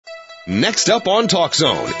Next up on Talk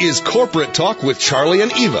Zone is Corporate Talk with Charlie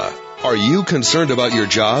and Eva. Are you concerned about your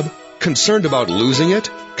job? Concerned about losing it?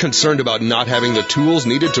 Concerned about not having the tools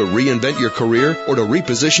needed to reinvent your career or to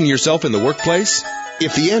reposition yourself in the workplace?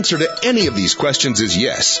 If the answer to any of these questions is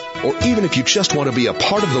yes, or even if you just want to be a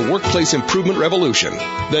part of the workplace improvement revolution,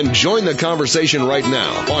 then join the conversation right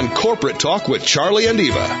now on Corporate Talk with Charlie and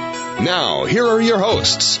Eva. Now, here are your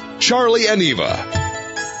hosts, Charlie and Eva.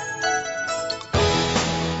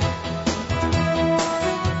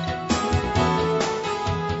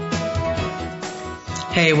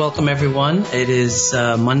 Hey, welcome everyone. It is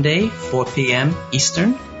Monday, 4 p.m.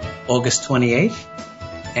 Eastern, August 28th,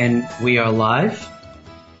 and we are live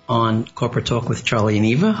on Corporate Talk with Charlie and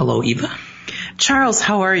Eva. Hello, Eva. Charles,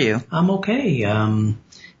 how are you? I'm okay. Our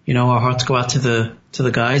hearts go out to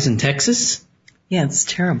the guys in Texas. Yeah, it's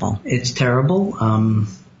terrible. It's terrible. In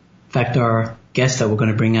fact, our guest that we're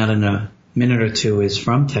going to bring out in a minute or two is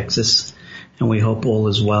from Texas, and we hope all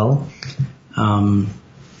is well.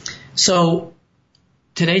 So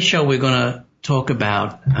today's show, we're going to talk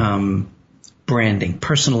about branding,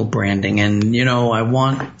 personal branding. And, I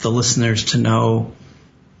want the listeners to know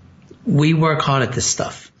we work hard at this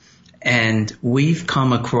stuff. And we've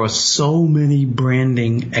come across so many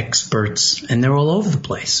branding experts, and they're all over the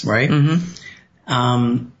place, right?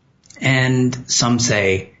 Mm-hmm. And some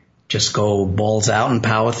say just go balls out and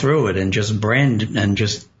power through it and just brand and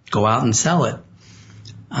just go out and sell it.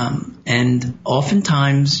 And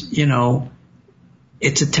oftentimes,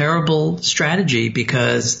 it's a terrible strategy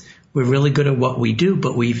because we're really good at what we do,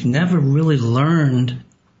 but we've never really learned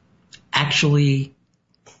actually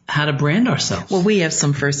how to brand ourselves. Well, we have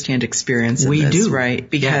some firsthand experience in we this, do. Right?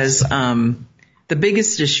 Because yes. The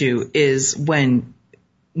biggest issue is when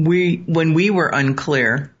we were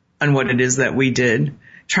unclear on what it is that we did,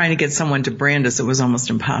 trying to get someone to brand us, it was almost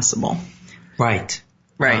impossible. Right.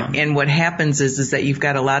 Right. And what happens is that you've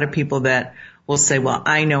got a lot of people that will say, well,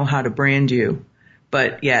 I know how to brand you.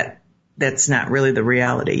 But yet that's not really the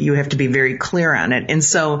reality. You have to be very clear on it. And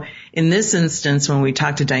so in this instance, when we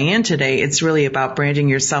talked to Diane today, it's really about branding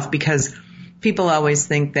yourself because people always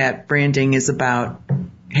think that branding is about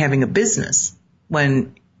having a business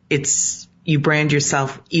when it's you brand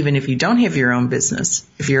yourself even if you don't have your own business,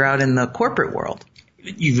 if you're out in the corporate world.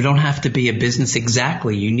 You don't have to be a business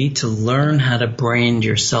exactly. You need to learn how to brand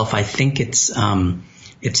yourself. I think it's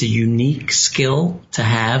a unique skill to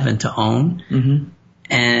have and to own. Mm-hmm.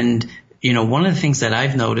 And, one of the things that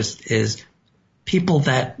I've noticed is people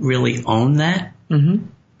that really own that mm-hmm.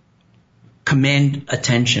 command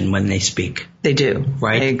attention when they speak. They do.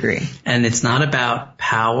 Right? I agree. And it's not about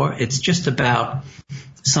power. It's just about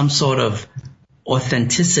some sort of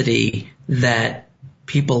authenticity that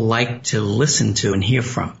people like to listen to and hear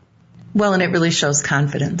from. Well, and it really shows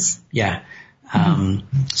confidence. Yeah. I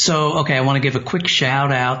want to give a quick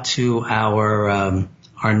shout out to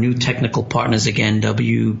our new technical partners again,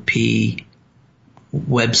 WP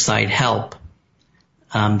Website Help.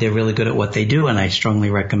 They're really good at what they do, and I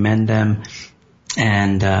strongly recommend them.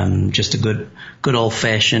 And just a good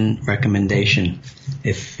old-fashioned recommendation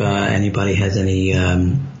if anybody has any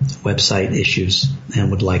website issues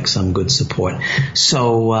and would like some good support.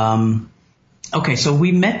 So, so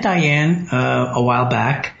we met Diane a while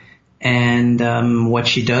back, and what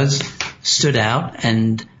she does stood out,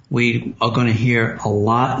 and we are going to hear a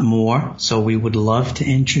lot more. So we would love to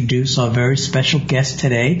introduce our very special guest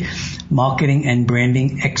today, marketing and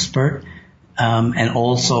branding expert, and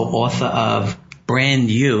also author of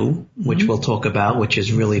Brand You, which we'll talk about, which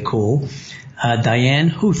is really cool, Diane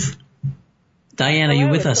Huth. Diane, Hello. Are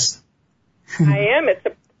you with us? I am. It's a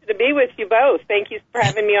pleasure to be with you both. Thank you for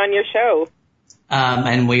having me on your show.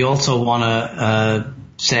 And we also want to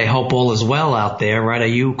say hope all is well out there, right? Are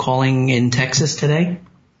you calling in Texas today?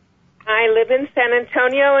 I live in San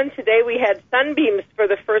Antonio, and today we had sunbeams for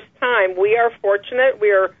the first time. We are fortunate.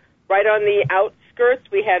 We are right on the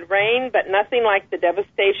outskirts. We had rain, but nothing like the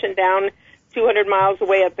devastation down 200 miles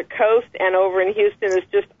away at the coast, and over in Houston is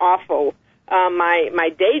just awful. My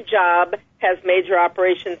day job has major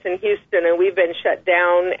operations in Houston, and we've been shut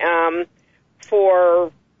down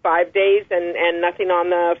for 5 days and nothing on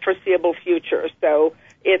the foreseeable future. So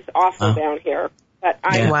it's awful down here. But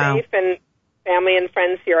I'm safe, and family and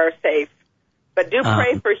friends here are safe. But do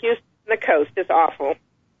pray for Houston and the coast. It's awful.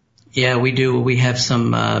 Yeah, we do. We have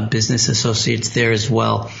some business associates there as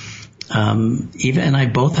well. Eva and I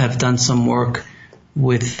both have done some work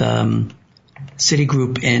with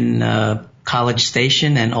Citigroup in College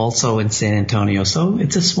Station and also in San Antonio. So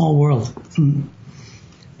it's a small world.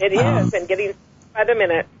 It is, and getting by the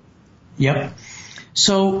minute. Yep.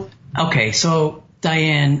 So, okay, so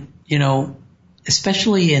Diane,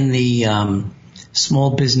 especially in the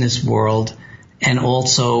small business world, and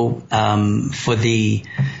also for the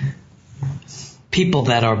people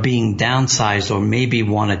that are being downsized or maybe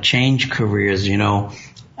want to change careers,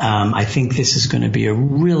 I think this is going to be a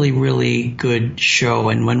really, really good show.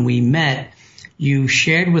 And when we met, you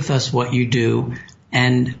shared with us what you do,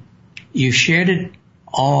 and you shared it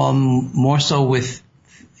more so with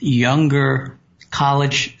younger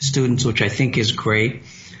college students, which I think is great.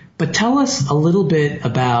 But tell us a little bit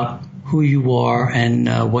about who you are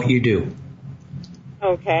and what you do.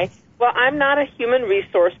 Okay. Well, I'm not a human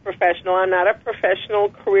resource professional. I'm not a professional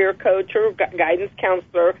career coach or guidance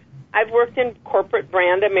counselor. I've worked in corporate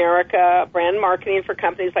brand America, brand marketing for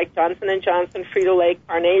companies like Johnson & Johnson, Frito-Lay,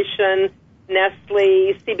 Carnation,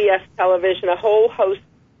 Nestle, CBS Television, a whole host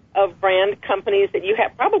of brand companies that you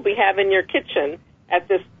probably have in your kitchen at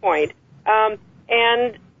this point.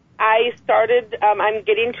 And I started, I'm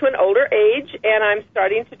getting to an older age, and I'm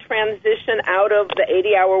starting to transition out of the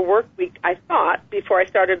 80-hour work week, I thought, before I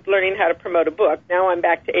started learning how to promote a book. Now I'm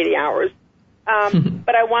back to 80 hours.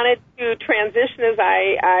 But I wanted to transition as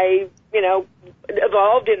I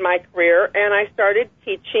evolved in my career, and I started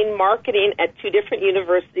teaching marketing at 2 different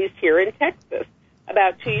universities here in Texas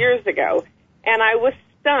about 2 years ago. And I was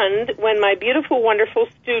stunned when my beautiful, wonderful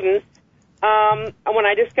students, when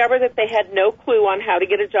I discovered that they had no clue on how to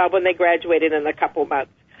get a job when they graduated in a couple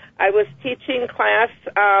months. I was teaching class,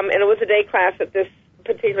 and it was a day class at this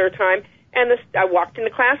particular time, and I walked into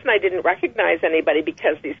class and I didn't recognize anybody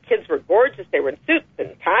because these kids were gorgeous. They were in suits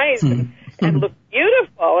and ties and looked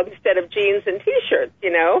beautiful instead of jeans and T-shirts,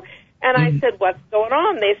 And I said, what's going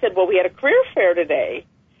on? They said, well, we had a career fair today.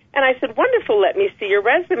 And I said, wonderful, let me see your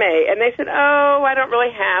resume. And they said, oh, I don't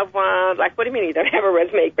really have one. Like, what do you mean you don't have a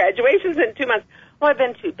resume? Graduation's in 2 months. Well, I've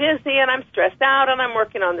been too busy, and I'm stressed out, and I'm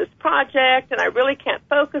working on this project, and I really can't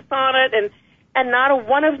focus on it. And not a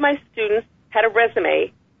one of my students had a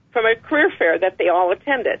resume from a career fair that they all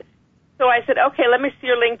attended. So I said, okay, let me see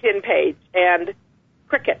your LinkedIn page. And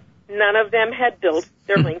cricket. None of them had built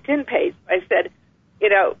their LinkedIn page. I said,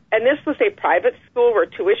 and this was a private school where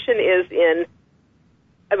tuition is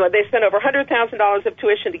they spent over $100,000 of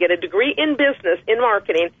tuition to get a degree in business, in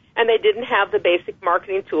marketing, and they didn't have the basic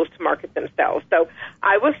marketing tools to market themselves. So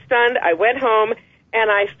I was stunned. I went home,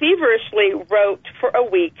 and I feverishly wrote for a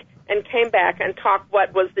week and came back and talked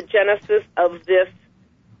what was the genesis of this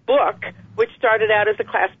book, which started out as a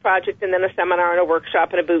class project and then a seminar and a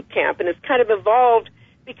workshop and a boot camp. And it's kind of evolved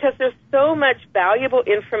because there's so much valuable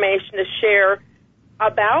information to share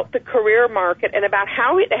about the career market and about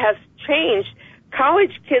how it has changed.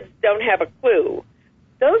 College kids don't have a clue.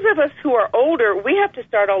 Those of us who are older, we have to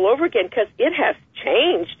start all over again because it has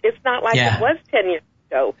changed. It's not like it was 10 years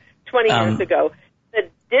ago, 20 years ago. The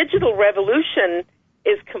digital revolution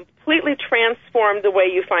is completely transformed the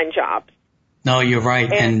way you find jobs. No, you're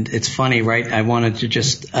right. And it's funny, right? I wanted to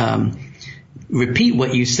just repeat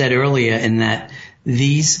what you said earlier in that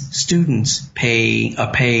these students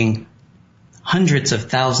are paying hundreds of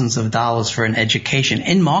thousands of dollars for an education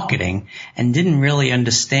in marketing and didn't really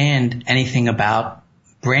understand anything about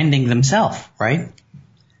branding themselves, right?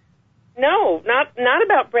 No, not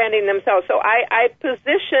about branding themselves. So I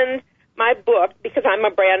positioned my book because I'm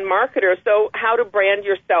a brand marketer. So how to brand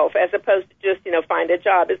yourself as opposed to just, find a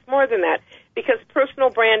job. It's more than that because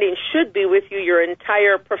personal branding should be with you your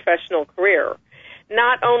entire professional career.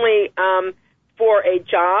 Not only for a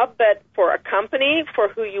job, but for a company, for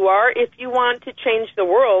who you are. If you want to change the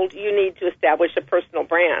world, you need to establish a personal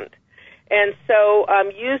brand. And so I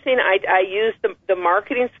use the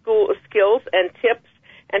marketing school skills and tips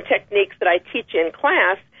and techniques that I teach in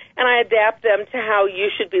class, and I adapt them to how you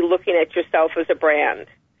should be looking at yourself as a brand.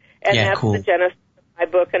 And that's cool. The genesis of my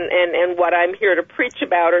book and what I'm here to preach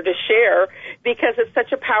about or to share because it's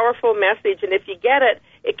such a powerful message, and if you get it,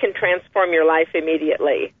 it can transform your life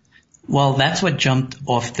immediately. Well, that's what jumped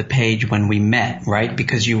off the page when we met, right?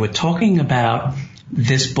 Because you were talking about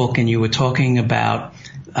this book and you were talking about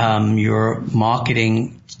your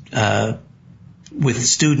marketing with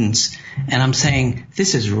students. And I'm saying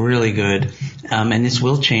this is really good and this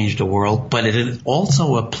will change the world, but it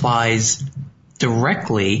also applies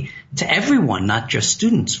directly to everyone, not just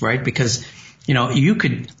students, right? Because, you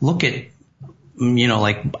could look at,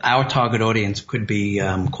 like our target audience could be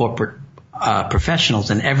corporate professionals,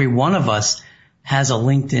 and every one of us has a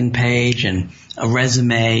LinkedIn page and a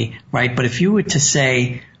resume, right? But if you were to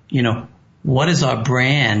say, what is our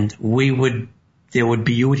brand, you would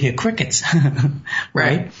hear crickets,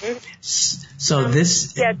 right? Mm-hmm. So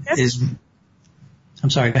this is, I'm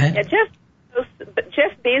sorry, go ahead. Yeah,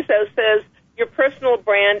 Jeff Bezos says your personal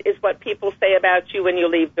brand is what people say about you when you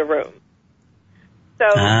leave the room. So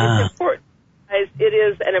it's important. It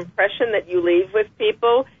is an impression that you leave with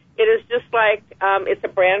people. It is just like it's a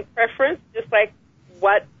brand preference, just like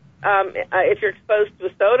what if you're exposed to a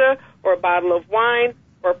soda or a bottle of wine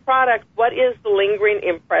or a product, what is the lingering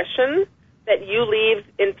impression that you leave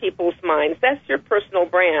in people's minds? That's your personal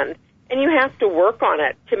brand, and you have to work on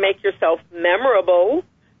it to make yourself memorable,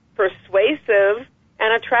 persuasive,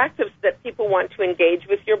 and attractive so that people want to engage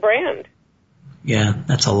with your brand. Yeah,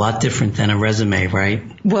 that's a lot different than a resume, right?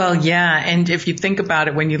 Well, yeah, and if you think about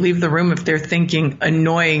it, when you leave the room, if they're thinking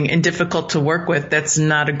annoying and difficult to work with, that's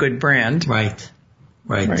not a good brand. Right.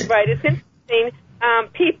 Right. It's interesting.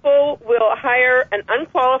 People will hire an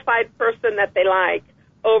unqualified person that they like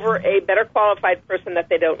over a better qualified person that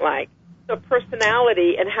they don't like. So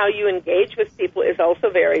personality and how you engage with people is also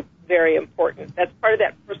very, very important. That's part of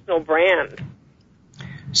that personal brand.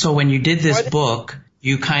 So when you did this book,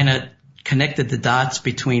 you kind of connected the dots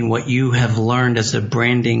between what you have learned as a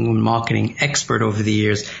branding and marketing expert over the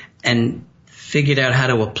years and figured out how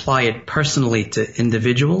to apply it personally to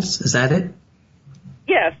individuals. Is that it?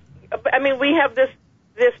 Yes. I mean, we have this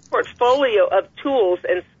portfolio of tools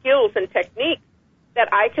and skills and techniques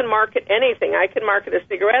that I can market anything. I can market a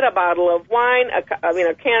cigarette, a bottle of wine, a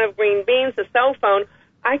can of green beans, a cell phone.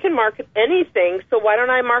 I can market anything, so why don't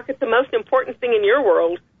I market the most important thing in your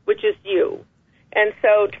world, which is you? And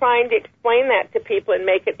so trying to explain that to people and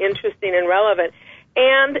make it interesting and relevant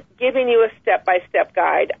and giving you a step-by-step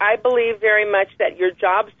guide. I believe very much that your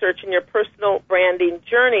job search and your personal branding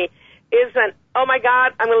journey isn't, oh, my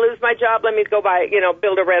God, I'm going to lose my job, let me go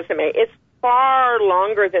build a resume. It's far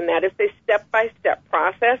longer than that. It's a step-by-step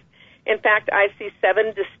process. In fact, I see 7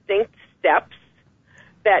 distinct steps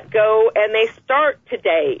that go, and they start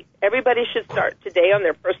today. Everybody should start today on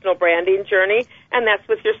their personal branding journey, and that's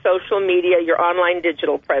with your social media, your online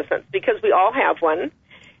digital presence, because we all have one.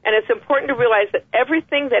 And it's important to realize that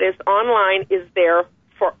everything that is online is there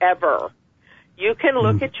forever. You can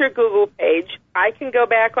look at your Google page. I can go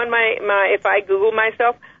back on my if I Google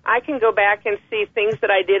myself, I can go back and see things that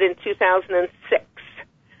I did in 2006.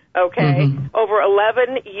 Okay? Mm-hmm. Over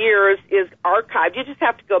 11 years is archived. You just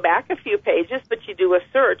have to go back a few pages, but you do a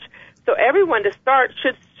search. So everyone to start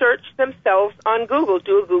should search themselves on Google.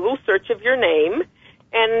 Do a Google search of your name.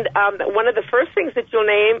 And one of the first things that you'll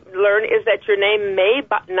learn is that your name may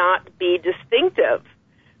not be distinctive.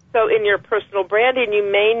 So in your personal branding, you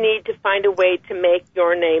may need to find a way to make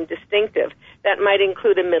your name distinctive. That might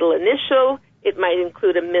include a middle initial. It might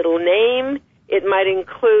include a middle name. It might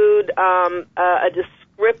include a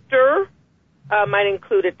descriptor, might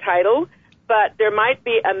include a title. But there might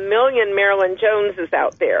be a million Marilyn Joneses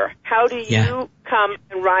out there. How do you come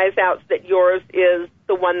and rise out so that yours is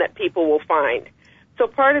the one that people will find? So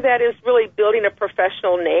part of that is really building a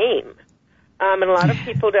professional name. And a lot of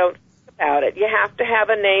people don't think about it. You have to have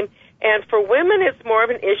a name. And for women, it's more of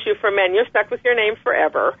an issue. For men, you're stuck with your name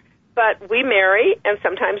forever. But we marry, and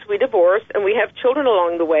sometimes we divorce, and we have children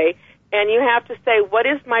along the way. And you have to say, what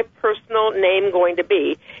is my personal name going to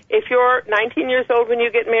be? If you're 19 years old when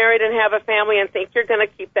you get married and have a family and think you're going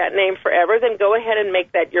to keep that name forever, then go ahead and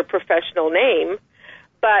make that your professional name.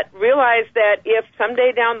 But realize that if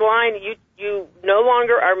someday down the line you no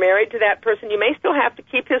longer are married to that person, you may still have to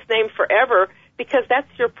keep his name forever because that's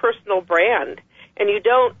your personal brand. And you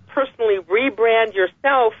don't personally rebrand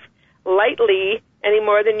yourself lightly any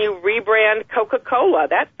more than you rebrand Coca-Cola.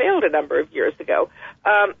 That failed a number of years ago.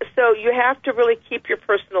 So you have to really keep your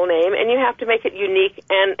personal name, and you have to make it unique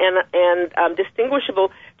and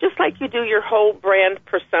distinguishable, just like you do your whole brand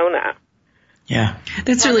persona. Yeah.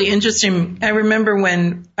 That's really interesting. I remember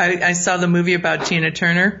when I saw the movie about Tina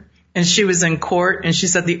Turner, and she was in court, and she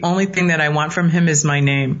said, the only thing that I want from him is my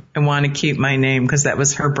name. I want to keep my name, because that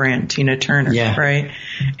was her brand, Tina Turner, right?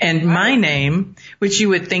 And my name, which you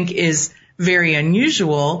would think is very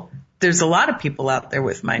unusual, there's a lot of people out there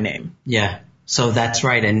with my name. Yeah. So that's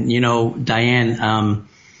right. And, Diane,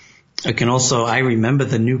 I remember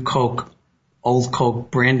the new Coke, old Coke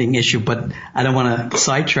branding issue, but I don't want to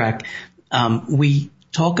sidetrack. We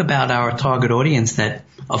talk about our target audience that,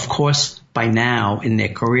 of course, by now in their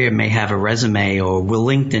career may have a resume or a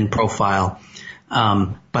LinkedIn profile.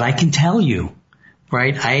 But I can tell you,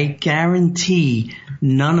 right, I guarantee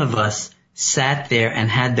none of us sat there and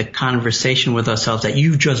had the conversation with ourselves that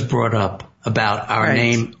you just brought up about our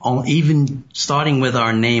name, even starting with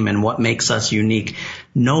our name and what makes us unique.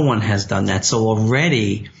 No one has done that. So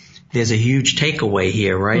already there's a huge takeaway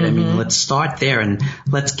here, right? Mm-hmm. I mean, let's start there and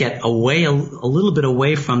let's get away a little bit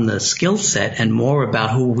away from the skill set and more about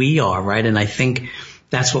who we are, right? And I think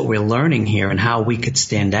that's what we're learning here and how we could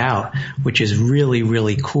stand out, which is really,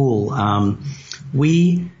 really cool.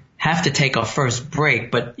 We have to take our first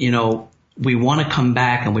break, but, we want to come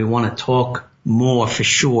back and we want to talk more for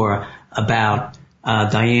sure about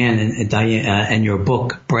Diane and your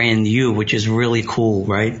book, Brand You, which is really cool,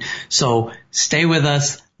 right? So stay with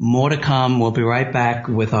us. More to come. We'll be right back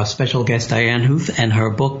with our special guest, Diane Huth, and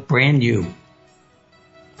her book, Brand You.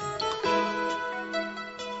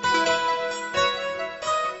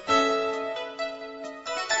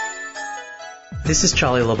 This is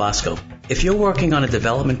Charlie Lobosco. If you're working on a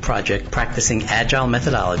development project practicing agile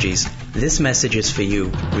methodologies, this message is for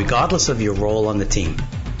you, regardless of your role on the team.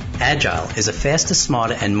 Agile is a faster,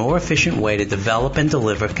 smarter, and more efficient way to develop and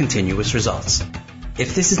deliver continuous results.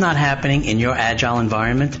 If this is not happening in your agile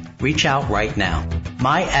environment, reach out right now.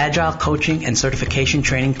 My agile coaching and certification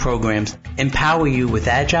training programs empower you with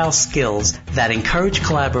agile skills that encourage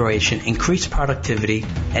collaboration, increase productivity,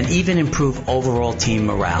 and even improve overall team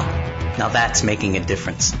morale. Now that's making a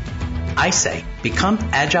difference. I say, become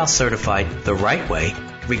agile certified the right way,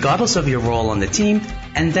 regardless of your role on the team,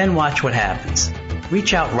 and then watch what happens.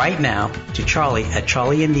 Reach out right now to Charlie at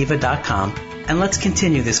charlieandeva.com and let's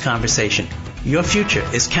continue this conversation. Your future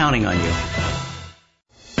is counting on you.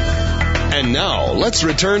 And now, let's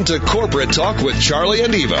return to Corporate Talk with Charlie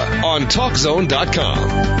and Eva on TalkZone.com.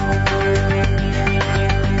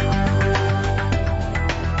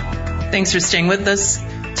 Thanks for staying with us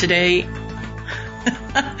today.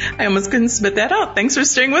 I almost couldn't spit that out. Thanks for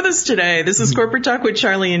staying with us today. This is Corporate Talk with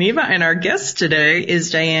Charlie and Eva, and our guest today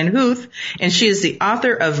is Diane Huth, and she is the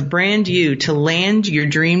author of Brand You, To Land Your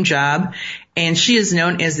Dream Job, and she is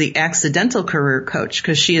known as the accidental career coach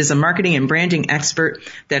because she is a marketing and branding expert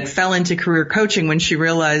that fell into career coaching when she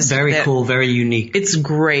realized very cool, very unique. It's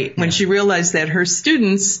great. When she realized that her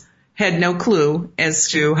students had no clue as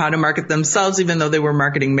to how to market themselves, even though they were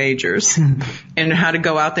marketing majors, and how to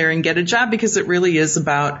go out there and get a job, because it really is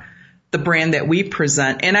about the brand that we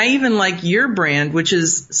present. And I even like your brand, which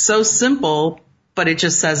is so simple, but it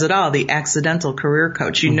just says it all, the accidental career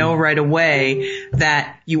coach. You know right away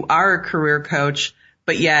that you are a career coach,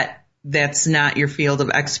 but yet that's not your field of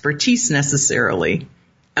expertise necessarily,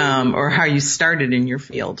 or how you started in your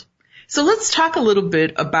field. So let's talk a little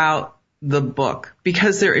bit about the book,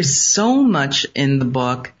 because there is so much in the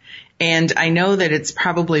book. And I know that it's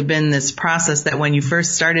probably been this process that when you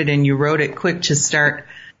first started and you wrote it quick to start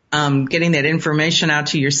getting that information out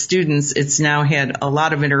to your students, it's now had a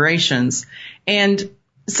lot of iterations. And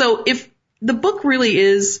so if the book really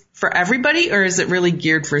is for everybody, or is it really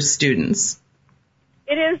geared for students?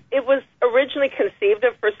 It is. It was originally conceived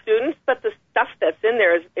of for students, but the stuff that's in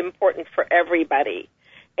there is important for everybody.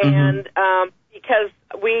 And because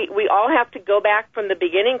we all have to go back from the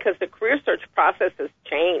beginning, because the career search process has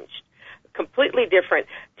changed, completely different.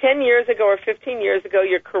 10 years ago or 15 years ago,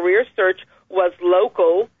 your career search was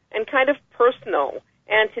local and kind of personal,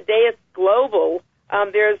 and today it's global.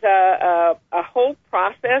 There's a whole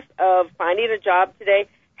process of finding a job today.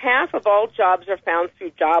 Half of all jobs are found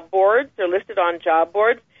through job boards. They're listed on job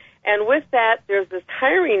boards, and with that, there's this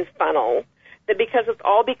hiring funnel that, because it's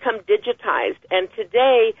all become digitized, and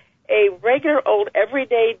today a regular old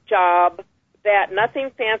everyday job that nothing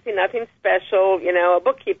fancy, nothing special, a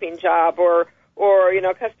bookkeeping job or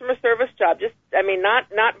customer service job,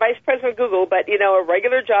 not vice president of Google, but, a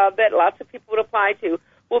regular job that lots of people would apply to,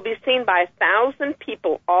 will be seen by 1,000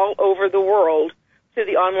 people all over the world through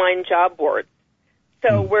the online job boards.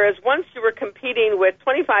 So whereas once you were competing with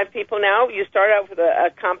 25 people, now you start out with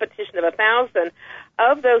a competition of 1,000.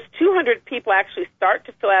 Of those, 200 people actually start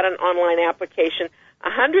to fill out an online application.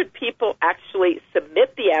 100 people actually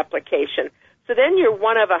submit the application. So then you're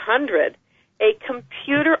one of 100. A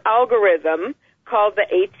computer algorithm called the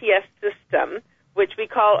ATS system, which we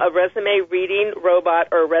call a resume reading robot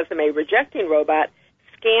or a resume rejecting robot,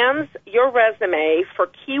 scans your resume for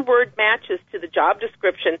keyword matches to the job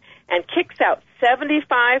description and kicks out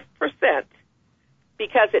 75%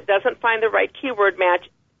 because it doesn't find the right keyword match,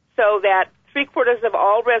 so that 3/4 of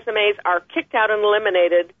all resumes are kicked out and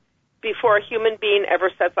eliminated before a human being ever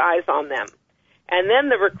sets eyes on them. And then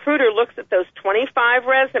the recruiter looks at those 25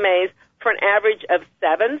 resumes for an average of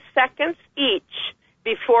 7 seconds each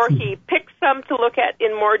before he picks some to look at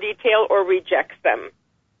in more detail or rejects them.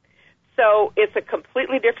 So it's a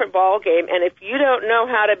completely different ball game, and if you don't know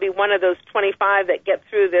how to be one of those 25 that get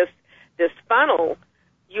through this funnel,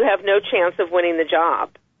 you have no chance of winning the job.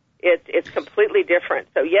 It's completely different.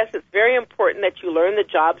 So yes, it's very important that you learn the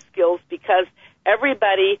job skills, because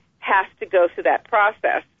everybody has to go through that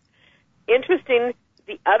process. Interesting,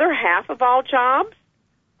 the other half of all jobs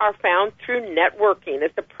are found through networking.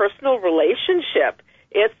 It's a personal relationship.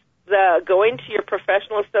 It's the going to your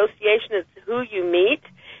professional association. It's who you meet.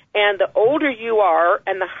 And the older you are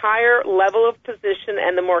and the higher level of position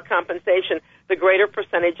and the more compensation, the greater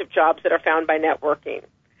percentage of jobs that are found by networking.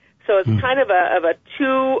 So it's kind of a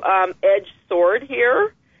two-edged sword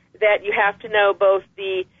here, that you have to know both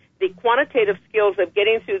the quantitative skills of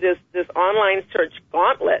getting through this online search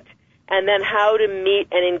gauntlet, and then how to meet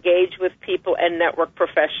and engage with people and network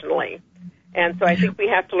professionally. And so I think we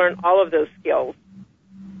have to learn all of those skills.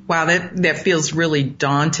 Wow, that feels really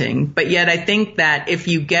daunting. But yet I think that if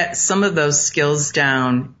you get some of those skills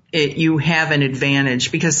down, you have an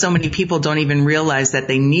advantage, because so many people don't even realize that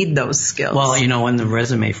they need those skills. Well, in the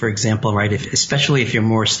resume, for example, right, especially if you're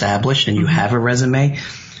more established and you have a resume,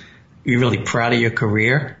 you're really proud of your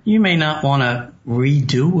career, you may not want to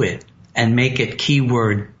redo it and make it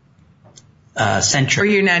keyword centric. Or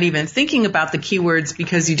you're not even thinking about the keywords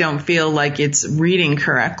because you don't feel like it's reading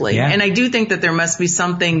correctly. Yeah. And I do think that there must be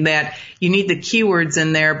something that you need the keywords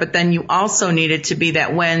in there, but then you also need it to be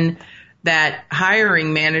that when that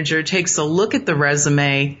hiring manager takes a look at the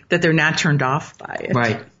resume, that they're not turned off by it.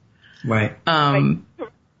 Right. Resume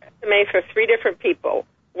for 3 different people.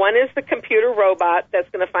 One is the computer robot that's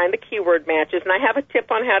going to find the keyword matches, and I have a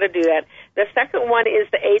tip on how to do that. The second one is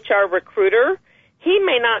the HR recruiter. He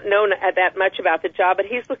may not know that much about the job, but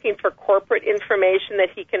he's looking for corporate information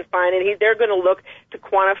that he can find, and they're going to look to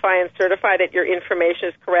quantify and certify that your information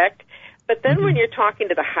is correct. But then when you're talking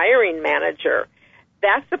to the hiring manager,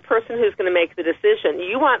 that's the person who's going to make the decision.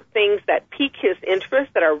 You want things that pique his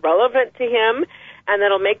interest, that are relevant to him, and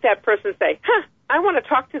that'll make that person say, I want to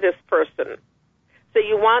talk to this person. So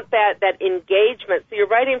you want that engagement. So you're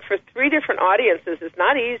writing for 3 different audiences. It's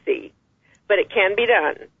not easy, but it can be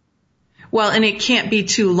done. Well, and it can't be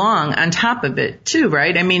too long on top of it too,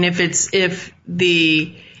 right? I mean, if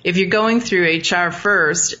you're going through HR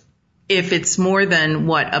first, if it's more than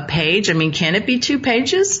a page, I mean, can it be 2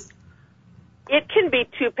 pages? It can be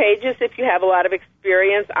 2 pages if you have a lot of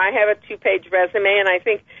experience. I have a 2-page resume, and I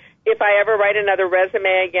think if I ever write another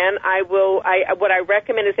resume again, what I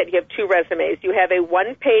recommend is that you have 2 resumes. You have a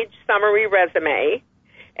 1-page summary resume,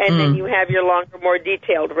 and then you have your longer, more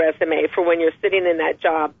detailed resume for when you're sitting in that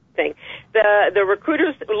job thing. The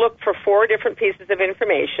recruiters look for 4 different pieces of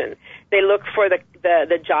information. They look for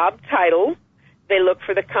the job title. They look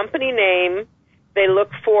for the company name. They look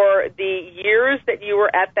for the years that you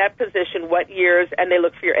were at that position, what years, and they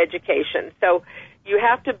look for your education. So you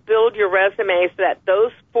have to build your resume so that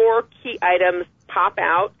those 4 key items pop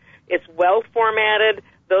out. It's well formatted.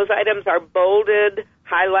 Those items are bolded,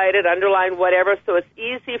 highlighted, underlined, whatever. So it's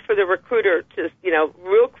easy for the recruiter to,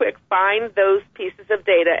 real quick find those pieces of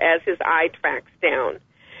data as his eye tracks down.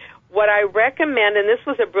 What I recommend, and this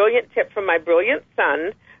was a brilliant tip from my brilliant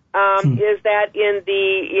son, is that in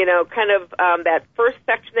the, that first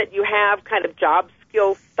section that you have, kind of job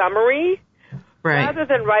skill summary, right, rather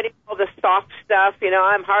than writing all the soft stuff,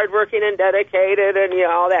 I'm hardworking and dedicated and,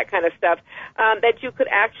 all that kind of stuff, that you could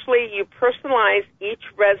actually, you personalize each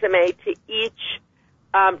resume to each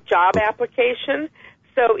job application.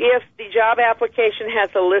 So if the job application has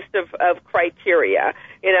a list of criteria,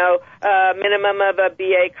 minimum of a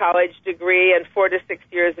BA college degree and 4 to 6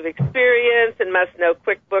 years of experience and must know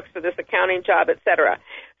QuickBooks for this accounting job, etc.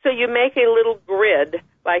 So you make a little grid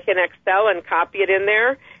like in Excel and copy it in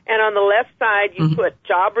there. And on the left side, you put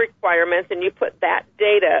job requirements and you put that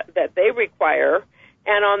data that they require.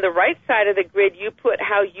 And on the right side of the grid, you put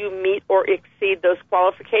how you meet or exceed those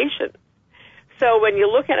qualifications. So when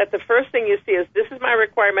you look at it, the first thing you see is, this is my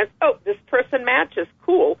requirements. Oh, this person matches.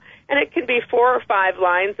 Cool. And it can be 4 or 5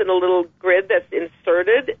 lines in a little grid that's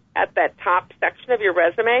inserted at that top section of your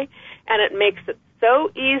resume. And it makes it so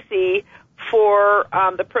easy for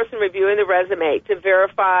the person reviewing the resume to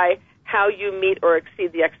verify how you meet or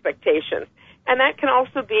exceed the expectations. And that can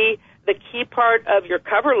also be the key part of your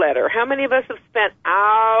cover letter. How many of us have spent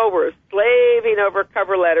hours slaving over a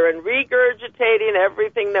cover letter and regurgitating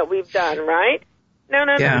everything that we've done, right? No.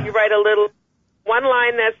 You write a little 1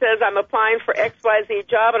 line that says, I'm applying for XYZ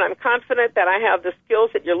job and I'm confident that I have the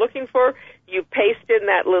skills that you're looking for. You paste in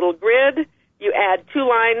that little grid. You add 2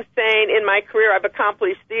 lines saying, in my career, I've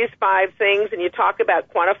accomplished these 5 things, and you talk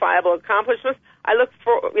about quantifiable accomplishments. I look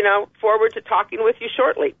forward to talking with you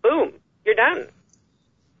shortly. Boom, you're done.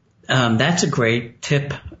 That's a great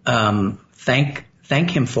tip. Thank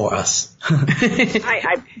him for us.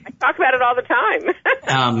 I talk about it all the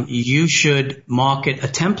time. You should market a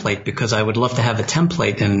template, because I would love to have a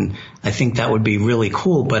template, and I think that would be really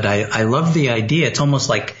cool. But I love the idea. It's almost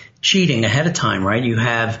like cheating ahead of time, right? You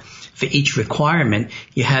have, for each requirement,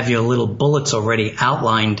 you have your little bullets already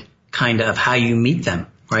outlined, kind of how you meet them.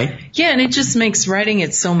 right? Yeah, and it just makes writing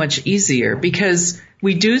it so much easier because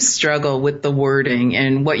we do struggle with the wording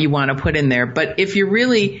and what you want to put in there. But if you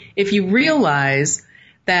realize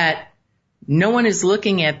that no one is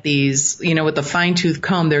looking at these, with a fine-tooth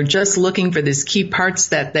comb, they're just looking for these key parts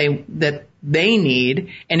that they need.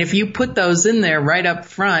 And if you put those in there right up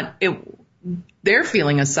front, they're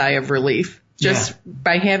feeling a sigh of relief just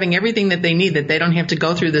by having everything that they need, that they don't have to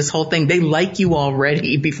go through this whole thing. They like you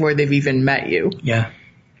already before they've even met you. Yeah.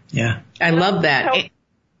 Yeah. I love that.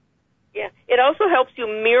 Yeah. It also helps you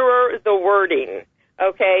mirror the wording,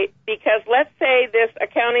 okay? Because let's say this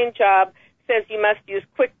accounting job says you must use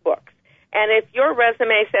QuickBooks. And if your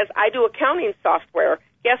resume says, I do accounting software,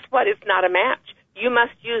 guess what? It's not a match. You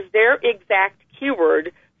must use their exact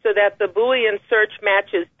keyword so that the Boolean search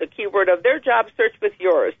matches the keyword of their job search with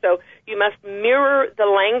yours. So you must mirror the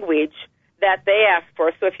language that they ask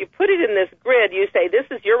for. So if you put it in this grid, you say, this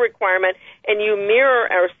is your requirement, and you mirror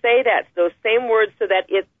or say those same words so that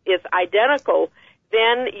it's identical,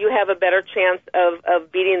 then you have a better chance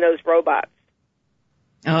of beating those robots.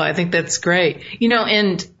 Oh, I think that's great.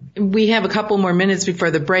 And we have a couple more minutes before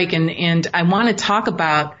the break, and I want to talk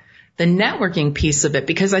about the networking piece of it,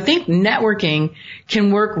 because I think networking can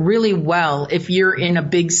work really well if you're in a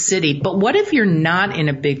big city. But what if you're not in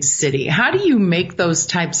a big city? How do you make those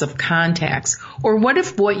types of contacts? Or what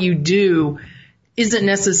if what you do isn't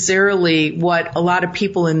necessarily what a lot of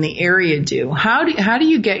people in the area do? How do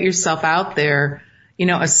you get yourself out there,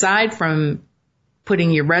 aside from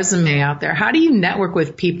putting your resume out there? How do you network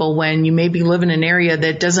with people when you maybe live in an area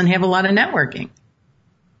that doesn't have a lot of networking?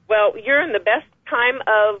 Well, you're in the best time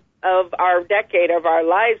of our decade, of our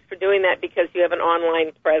lives, for doing that because you have an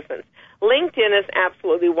online presence. LinkedIn is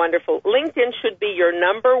absolutely wonderful. LinkedIn should be your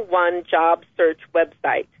number one job search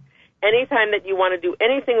website. Anytime that you want to do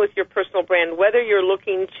anything with your personal brand, whether you're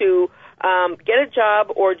looking to get a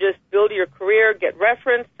job or just build your career, get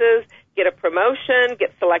references, get a promotion,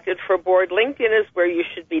 get selected for a board, LinkedIn is where you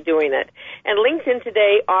should be doing it. And LinkedIn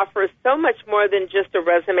today offers so much more than just a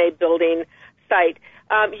resume building site.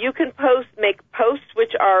 You can make posts,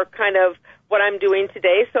 which are kind of what I'm doing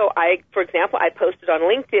today. So for example, I posted on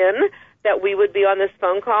LinkedIn that we would be on this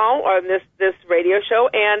phone call or this radio show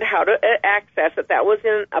and how to access it. That was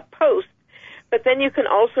in a post. But then you can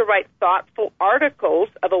also write thoughtful articles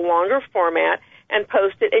of a longer format and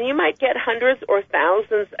post it, and you might get hundreds or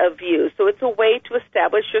thousands of views. So it's a way to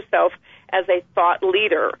establish yourself as a thought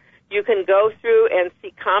leader. You can go through and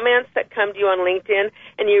see comments that come to you on LinkedIn,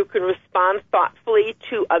 and you can respond thoughtfully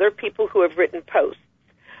to other people who have written posts.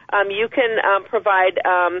 You can provide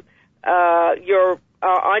on your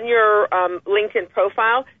LinkedIn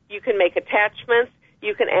profile, you can make attachments.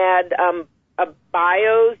 You can add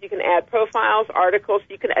bios. You can add profiles, articles.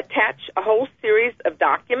 You can attach a whole series of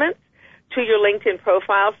documents to your LinkedIn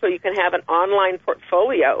profile so you can have an online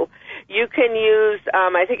portfolio. You can use,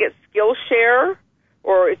 I think it's Skillshare,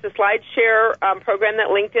 or it's a SlideShare program that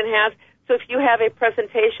LinkedIn has. So if you have a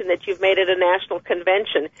presentation that you've made at a national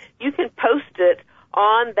convention, you can post it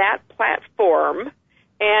on that platform,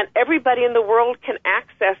 and everybody in the world can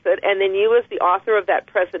access it, and then you as the author of that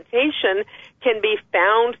presentation can be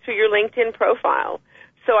found through your LinkedIn profile.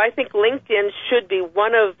 So I think LinkedIn should be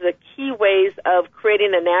one of the key ways of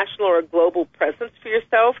creating a national or global presence for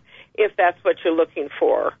yourself if that's what you're looking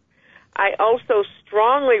for. I also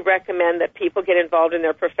strongly recommend that people get involved in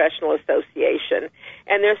their professional association.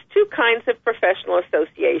 And there's two kinds of professional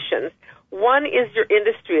associations. One is your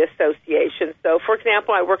industry association. So, for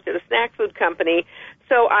example, I worked at a snack food company,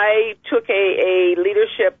 so I took a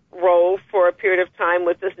leadership role for a period of time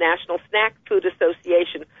with this National Snack Food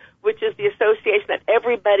Association, which is the association that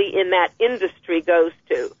everybody in that industry goes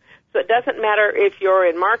to. So it doesn't matter if you're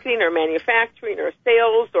in marketing or manufacturing or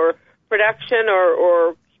sales or production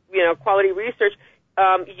or quality research,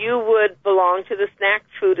 you would belong to the Snack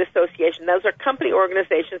Food Association. Those are company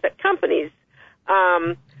organizations that companies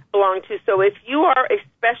belong to. So if you are a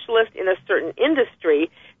specialist in a certain industry,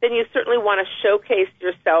 then you certainly want to showcase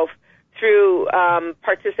yourself through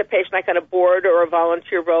participation like on a board or a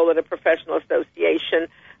volunteer role at a professional association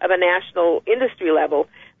of a national industry level.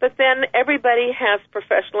 But then everybody has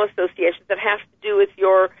professional associations that have to do with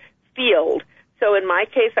your field. So in my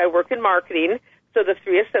case, I work in marketing. So the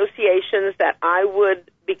three associations that I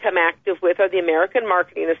would become active with are the American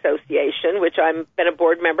Marketing Association, which I've been a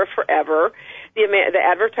board member forever, the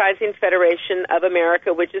Advertising Federation of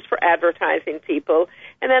America, which is for advertising people,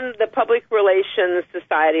 and then the Public Relations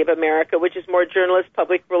Society of America, which is more journalist,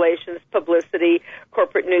 public relations, publicity,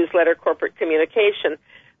 corporate newsletter, corporate communication.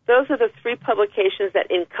 Those are the three publications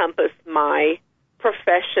that encompass my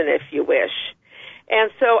profession, if you wish. And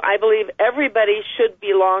so I believe everybody should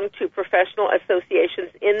belong to professional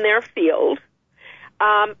associations in their field,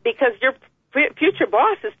 because your future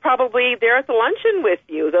boss is probably there at the luncheon with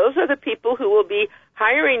you. Those are the people who will be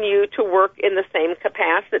hiring you to work in the same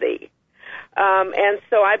capacity. And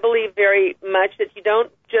so I believe very much that you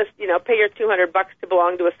don't just, pay your $200 to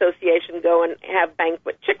belong to association, go and have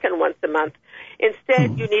banquet chicken once a month.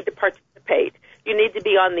 Instead, you need to participate. You need to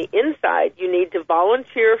be on the inside. You need to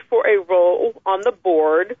volunteer for a role on the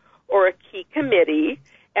board or a key committee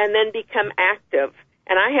and then become active.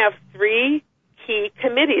 And I have 3 key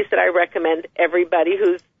committees that I recommend everybody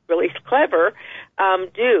who's really clever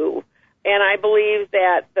do. And I believe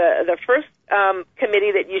that the first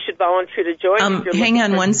committee that you should volunteer to join. Hang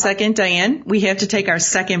on one second, Diane. We have to take our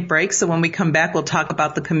second break, so when we come back, we'll talk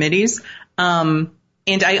about the committees. And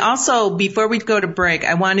I also, before we go to break,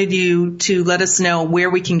 I wanted you to let us know where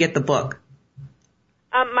we can get the book.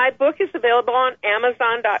 My book is available on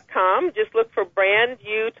Amazon.com. Just look for Brand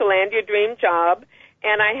You to Land Your Dream Job.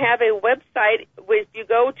 And I have a website. If you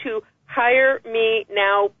go to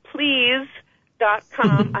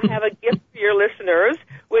HireMeNowPlease.com, I have a gift for your listeners,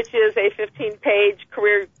 which is a 15-page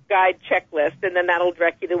career guide checklist, and then that'll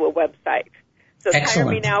direct you to a website. So it's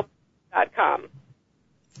HireMeNow.com.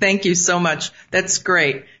 Thank you so much. That's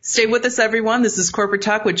great. Stay with us, everyone. This is Corporate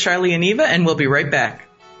Talk with Charlie and Eva, and we'll be right back.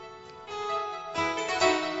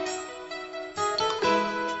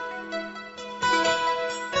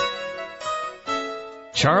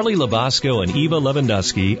 Charlie Labasco and Eva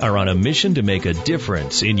Lewandowski are on a mission to make a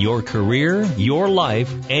difference in your career, your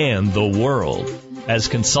life, and the world. As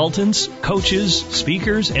consultants, coaches,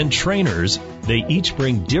 speakers, and trainers, they each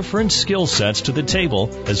bring different skill sets to the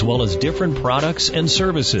table, as well as different products and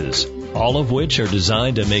services, all of which are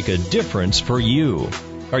designed to make a difference for you.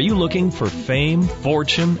 Are you looking for fame,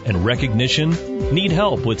 fortune, and recognition? Need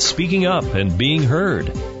help with speaking up and being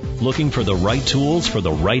heard? Looking for the right tools for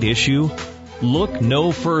the right issue? Look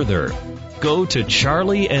no further. Go to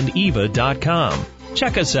charlieandeva.com.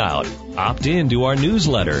 Check us out, opt in to our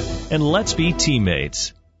newsletter, and let's be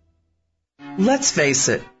teammates. Let's face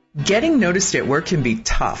it, getting noticed at work can be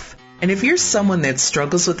tough. And if you're someone that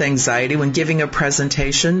struggles with anxiety when giving a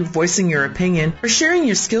presentation, voicing your opinion, or sharing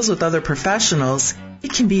your skills with other professionals,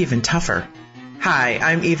 it can be even tougher. Hi,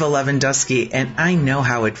 I'm Eva Lewandowski, and I know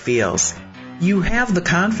how it feels. You have the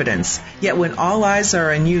confidence, yet when all eyes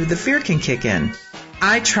are on you, the fear can kick in.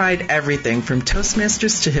 I tried everything from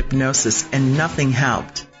Toastmasters to hypnosis, and nothing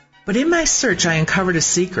helped. But in my search, I uncovered a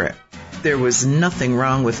secret. There was nothing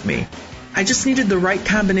wrong with me. I just needed the right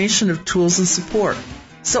combination of tools and support.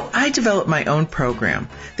 So I developed my own program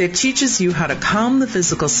that teaches you how to calm the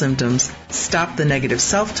physical symptoms, stop the negative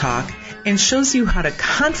self-talk, and shows you how to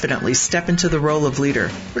confidently step into the role of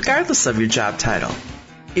leader, regardless of your job title.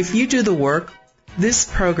 If you do the work, this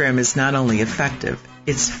program is not only effective,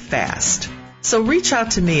 it's fast. So reach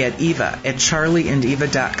out to me at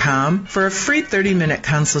eva@charlieandeva.com for a free 30-minute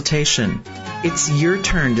consultation. It's your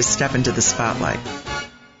turn to step into the spotlight.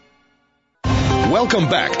 Welcome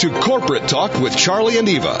back to Corporate Talk with Charlie and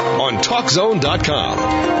Eva on TalkZone.com.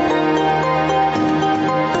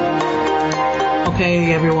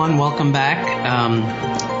 Okay, everyone, welcome back.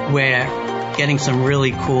 We're getting some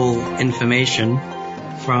really cool information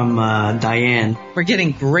from Diane. We're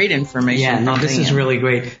getting great information. Yeah, no, this is really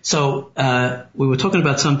great. So we were talking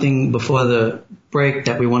about something before the break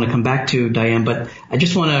that we want to come back to, Diane, but I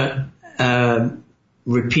just want to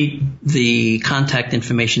repeat the contact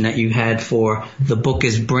information that you had for the book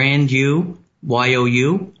is Brand You,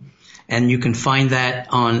 Y-O-U, and you can find that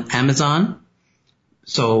on Amazon.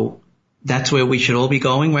 So that's where we should all be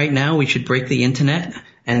going right now. We should break the internet.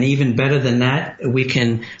 And even better than that, we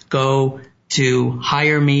can go to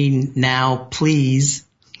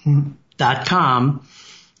HireMeNowPlease.com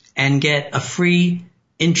and get a free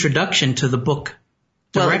introduction to the book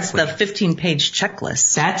directly. Well, it's the 15-page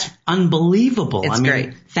checklist. That's unbelievable. It's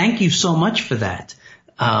great. Thank you so much for that.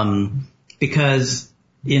 Because,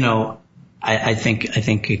 I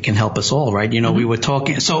think it can help us all, right? We were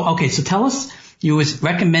talking. So tell us, you was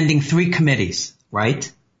recommending 3 committees,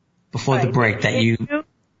 right? Before the break that you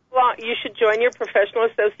should join your professional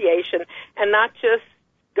association and not just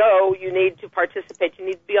go. You need to participate. You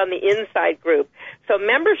need to be on the inside group. So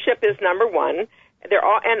membership is number 1.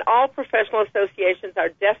 All professional associations are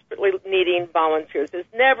desperately needing volunteers. There's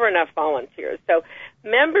never enough volunteers. So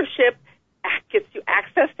membership gets you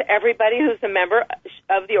access to everybody who's a member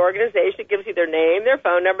of the organization. It gives you their name, their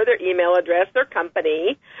phone number, their email address, their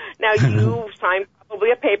company. Now, you sign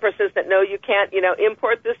probably a paper says that, no, you can't,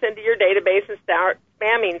 import this into your database and start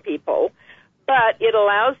spamming people. but it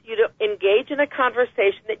allows you to engage in a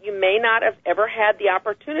conversation that you may not have ever had the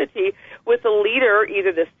opportunity with a leader,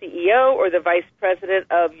 either the CEO or the vice president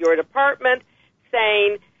of your department,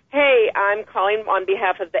 saying, hey, I'm calling on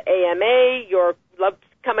behalf of the AMA. Love to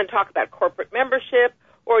come and talk about corporate membership,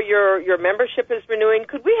 or your membership is renewing.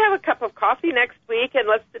 Could we have a cup of coffee next week, and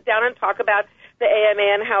let's sit down and talk about the AMA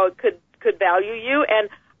and how it could value you? And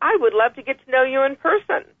I would love to get to know you in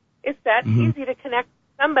person. It's that easy to connect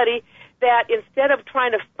with somebody that instead of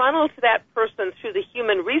trying to funnel to that person through the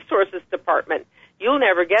human resources department, you'll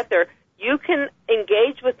never get there. You can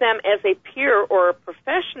engage with them as a peer or a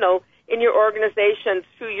professional in your organization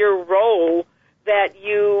through your role that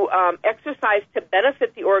you exercise to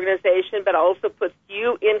benefit the organization, but also puts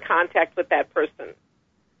you in contact with that person.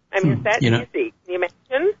 I mean, it's that easy. Can you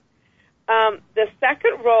imagine? The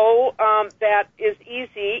second role that is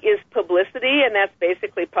easy is publicity, and that's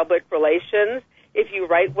basically public relations. If you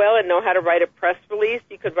write well and know how to write a press release,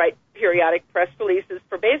 you could write periodic press releases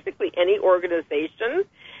for basically any organization.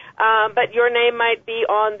 But your name might be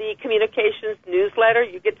on the communications newsletter.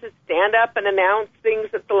 You get to stand up and announce things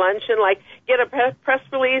at the luncheon, like get a press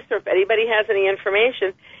release, or if anybody has any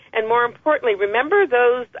information. And more importantly, remember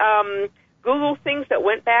those Google things that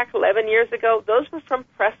went back 11 years ago? Those were from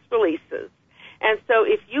press releases. And so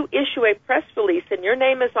if you issue a press release and your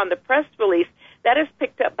name is on the press release, that is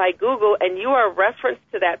picked up by Google, and you are referenced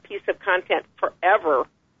to that piece of content forever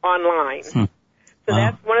online. So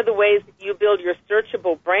that's one of the ways that you build your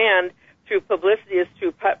searchable brand through publicity, is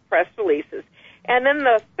through press releases. And then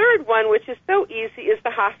the third one, which is so easy, is the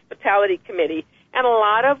hospitality committee. And a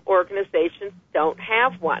lot of organizations don't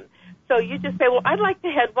have one. So you just say, well, I'd like to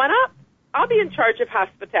head one up. I'll be in charge of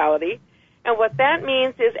hospitality. And what that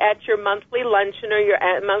means is at your monthly luncheon or your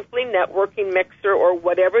monthly networking mixer or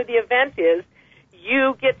whatever the event is,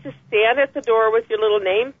 you get to stand at the door with your little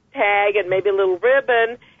name tag and maybe a little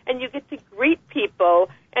ribbon, and you get to greet people.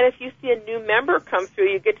 And if you see a new member come through,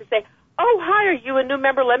 you get to say, oh, hi, are you a new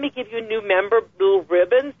member? Let me give you a new member little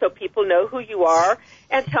ribbon so people know who you are,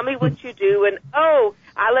 and tell me what you do. And,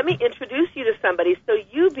 let me introduce you to somebody. So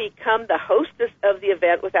you become the hostess of the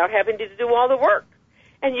event without having to do all the work.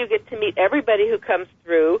 And you get to meet everybody who comes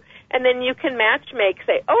through, and then you can matchmake,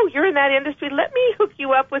 say, oh, you're in that industry, let me hook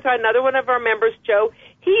you up with another one of our members, Joe.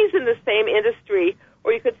 He's in the same industry.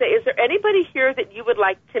 Or you could say, is there anybody here that you would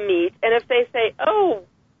like to meet? And if they say, oh,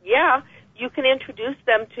 yeah, you can introduce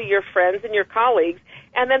them to your friends and your colleagues,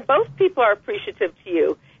 and then both people are appreciative to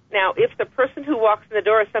you. Now, if the person who walks in the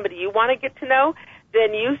door is somebody you want to get to know,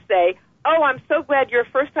 then you say, oh, I'm so glad you're a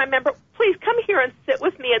first-time member. Please come here and sit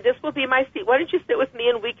with me, and this will be my seat. Why don't you sit with me,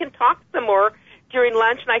 and we can talk some more during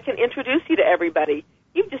lunch, and I can introduce you to everybody.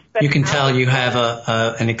 You can tell you have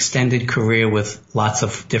an extended career with lots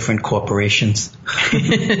of different corporations.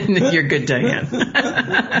 You're good, Diane.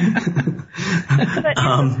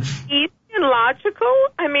 Easy and logical.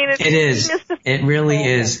 I mean, it is. It really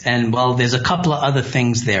is. And well, there's a couple of other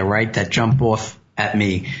things there, right, that jump off at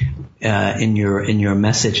me in your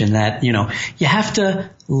message, and that you have to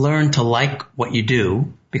learn to like what you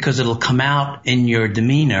do because it'll come out in your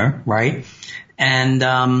demeanor, right?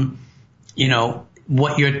 And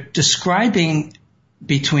what you're describing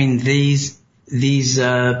between these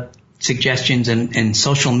suggestions and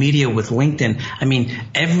social media with LinkedIn, I mean,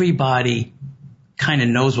 everybody kind of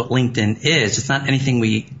knows what LinkedIn is. It's not anything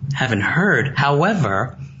we haven't heard.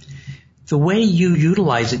 However, the way you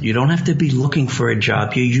utilize it, you don't have to be looking for a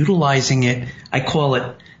job. You're utilizing it. I call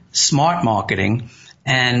it smart marketing.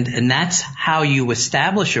 And that's how you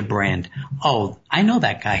establish a brand. Oh, I know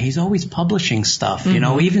that guy. He's always publishing stuff,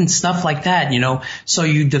 even stuff like that, So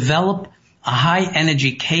you develop a high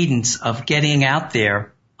energy cadence of getting out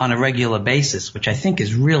there on a regular basis, which I think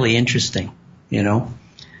is really interesting,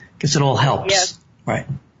 because it all helps. Yes. Right.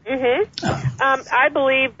 Mm-hmm. I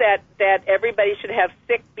believe that everybody should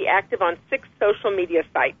be active on 6 social media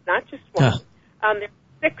sites, not just one. There are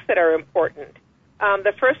 6 that are important.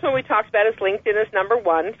 The first one we talked about is LinkedIn is number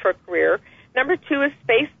 1 for career. Number 2 is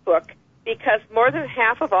Facebook, because more than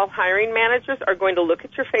half of all hiring managers are going to look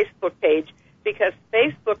at your Facebook page, because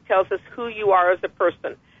Facebook tells us who you are as a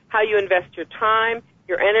person, how you invest your time,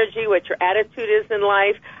 your energy, what your attitude is in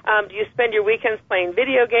life. Do you spend your weekends playing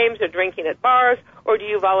video games or drinking at bars, or do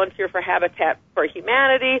you volunteer for Habitat for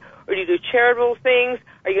Humanity, or do you do charitable things?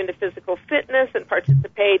 Are you into physical fitness and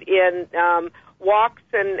participate in walks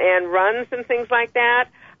and runs and things like that?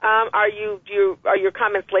 Are your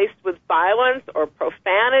comments laced with violence or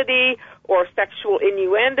profanity or sexual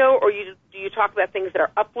innuendo, or do you talk about things that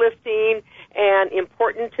are uplifting and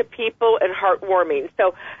important to people and heartwarming.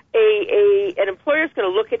 So an employer is going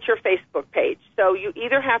to look at your Facebook page. So you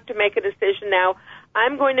either have to make a decision now,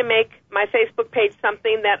 I'm going to make my Facebook page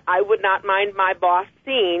something that I would not mind my boss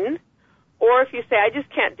seeing, or if you say, I just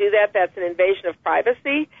can't do that, that's an invasion of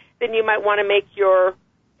privacy, then you might want to make your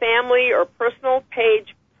family or personal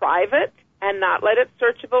page private and not let it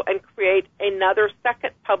searchable, and create another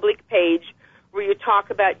second public page where you talk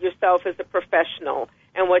about yourself as a professional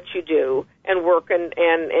and what you do and work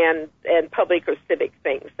and public or civic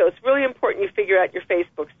things. So it's really important you figure out your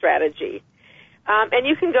Facebook strategy. And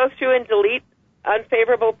you can go through and delete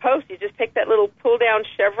unfavorable posts. You just take that little pull-down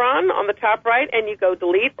chevron on the top right and you go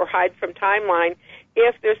delete or hide from timeline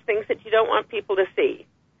if there's things that you don't want people to see.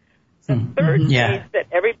 The third page that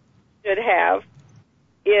everybody should have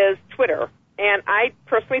is Twitter. And I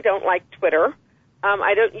personally don't like Twitter.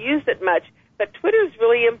 I don't use it much. But Twitter is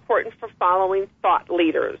really important for following thought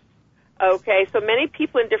leaders. Okay, so many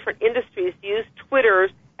people in different industries use Twitter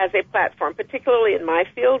as a platform, particularly in my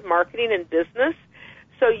field, marketing and business.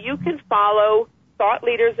 So you can follow thought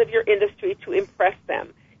leaders of your industry to impress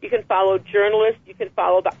them. You can follow journalists. You can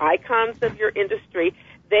follow the icons of your industry.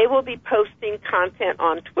 They will be posting content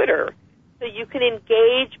on Twitter. So you can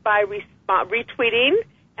engage by retweeting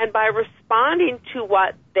and by responding to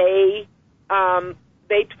what they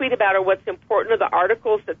tweet about or what's important, or the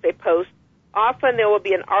articles that they post. Often there will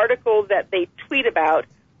be an article that they tweet about,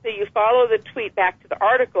 so you follow the tweet back to the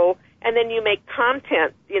article, and then you make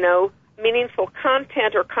content, meaningful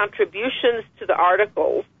content or contributions to the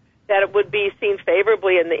articles that would be seen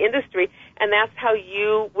favorably in the industry, and that's how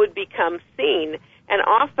you would become seen. And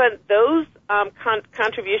often those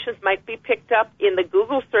contributions might be picked up in the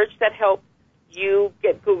Google search that help you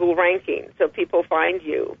get Google ranking, so people find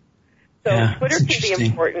you. So Twitter can be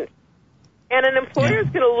important. And an employer is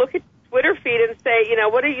going to look at Twitter feed and say,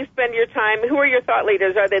 what do you spend your time? Who are your thought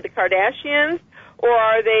leaders? Are they the Kardashians, or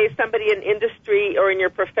are they somebody in industry or in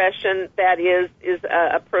your profession that is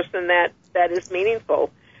a person that is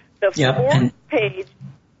meaningful? The fourth page.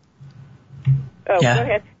 Go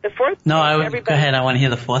ahead. The fourth. Go ahead. I want to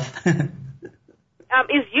hear the fourth.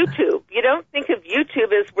 Is YouTube. You don't think of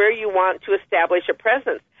YouTube as where you want to establish a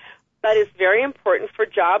presence, but it's very important for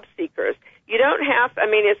job seekers. You don't have,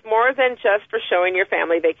 it's more than just for showing your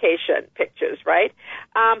family vacation pictures, right?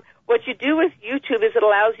 What you do with YouTube is it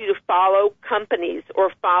allows you to follow companies or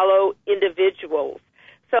follow individuals.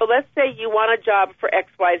 So let's say you want a job for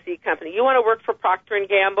XYZ company. You want to work for Procter &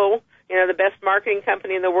 Gamble, the best marketing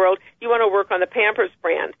company in the world. You want to work on the Pampers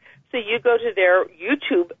brand. So you go to their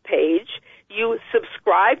YouTube page. You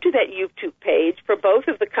subscribe to that YouTube page for both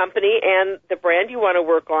of the company and the brand you want to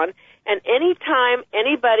work on. And anytime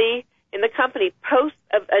anybody in the company posts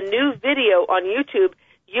a new video on YouTube,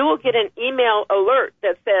 you will get an email alert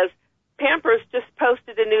that says, Pampers just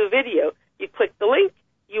posted a new video. You click the link,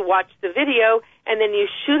 you watch the video, and then you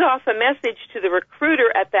shoot off a message to the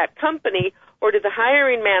recruiter at that company or to the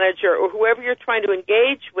hiring manager or whoever you're trying to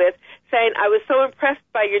engage with, saying, I was so impressed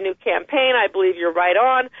by your new campaign, I believe you're right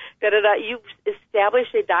on, da-da-da. You've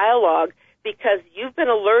established a dialogue because you've been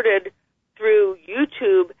alerted through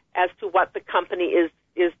YouTube as to what the company is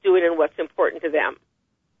doing and what's important to them.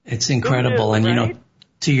 It's incredible. And,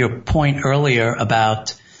 to your point earlier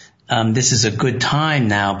about this is a good time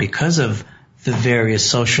now because of the various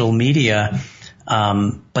social media.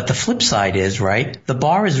 But the flip side is, right, the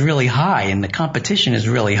bar is really high and the competition is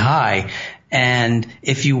really high. And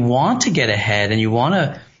if you want to get ahead and you want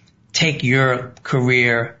to take your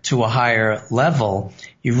career to a higher level,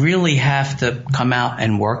 you really have to come out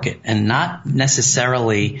and work it, and not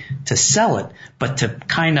necessarily to sell it, but to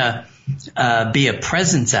kind of be a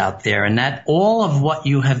presence out there. And that all of what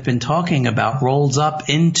you have been talking about rolls up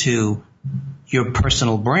into your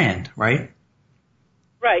personal brand, right?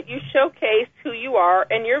 Right. You showcase who you are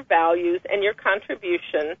and your values and your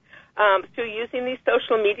contribution through using these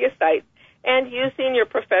social media sites and using your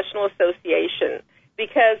professional association,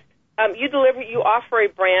 because you offer a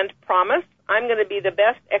brand promise. I'm going to be the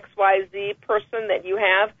best XYZ person that you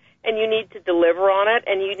have, and you need to deliver on it,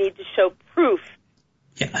 and you need to show proof.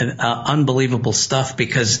 Unbelievable stuff,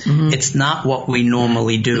 because it's not what we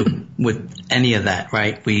normally do with any of that,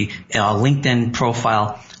 right? Our LinkedIn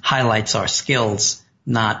profile highlights our skills,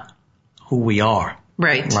 not who we are.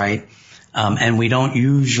 Right. Right. And we don't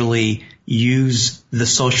usually use the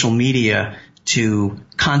social media to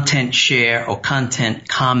content share or content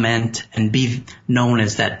comment and be known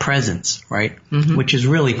as that presence, right? Which is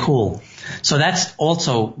really cool. So that's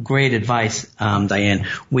also great advice, Diane.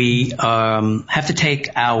 We have to take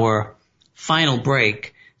our final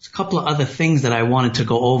break. There's a couple of other things that I wanted to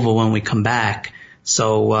go over when we come back.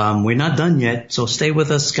 So we're not done yet. So stay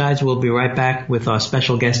with us, guys. We'll be right back with our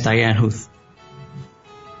special guest, Diane Huth.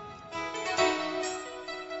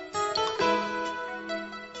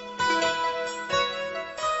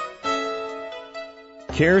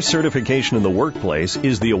 CARE Certification in the Workplace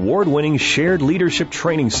is the award-winning shared leadership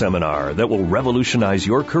training seminar that will revolutionize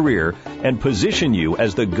your career and position you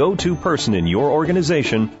as the go-to person in your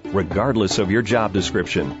organization, regardless of your job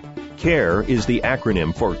description. CARE is the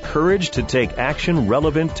acronym for Courage to Take Action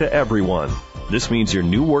Relevant to Everyone. This means your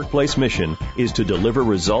new workplace mission is to deliver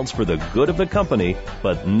results for the good of the company,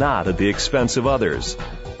 but not at the expense of others.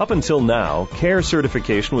 Up until now, CARE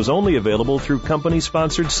certification was only available through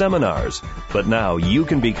company-sponsored seminars, but now you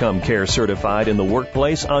can become CARE certified in the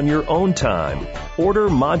workplace on your own time. Order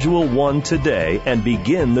Module 1 today and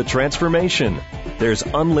begin the transformation. There's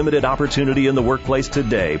unlimited opportunity in the workplace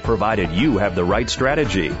today, provided you have the right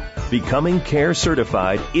strategy. Becoming CARE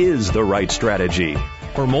certified is the right strategy.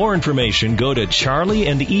 For more information, go to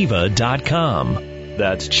charlieandeva.com.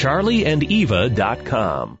 That's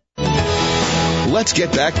charlieandeva.com. Let's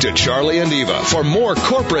get back to Charlie and Eva for more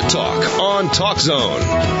corporate talk on Talk Zone.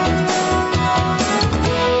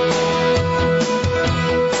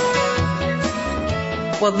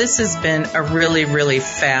 Well, this has been a really, really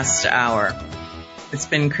fast hour. It's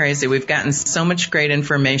been crazy. We've gotten so much great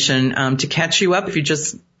information. To catch you up, if you're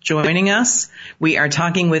just joining us, we are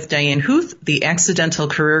talking with Diane Huth, the accidental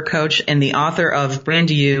career coach and the author of Brand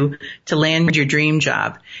You to Land Your Dream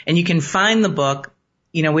Job. And you can find the book.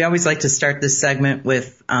 You know, we always like to start this segment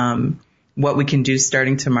with what we can do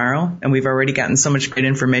starting tomorrow. And we've already gotten so much great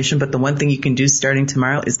information. But the one thing you can do starting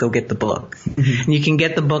tomorrow is go get the book. Mm-hmm. And you can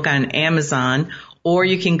get the book on Amazon, or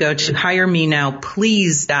you can go to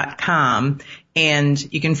hiremenow.please.com.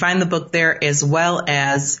 And you can find the book there, as well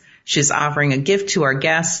as she's offering a gift to our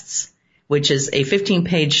guests, which is a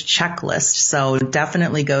 15-page checklist. So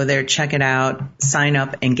definitely go there, check it out, sign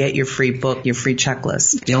up, and get your free book, your free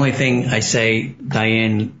checklist. The only thing I say,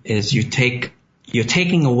 Diane, is you're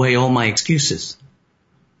taking away all my excuses,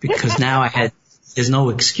 because now there's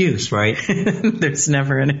no excuse, right? There's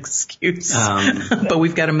never an excuse. But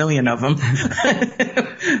we've got a million of them.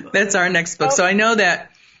 That's our next book. So I know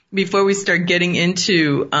that before we start getting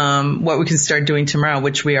into what we can start doing tomorrow,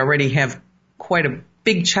 which we already have quite a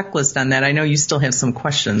big checklist on that, I know you still have some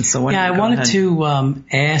questions. So I wanted to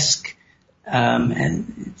ask,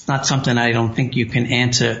 and it's not something I don't think you can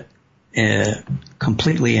answer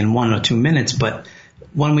completely in 1 or 2 minutes, but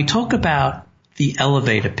when we talk about the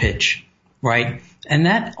elevator pitch, right, and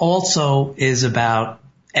that also is about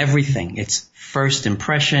everything. It's first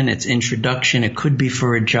impression, it's introduction, it could be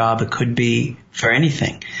for a job, it could be for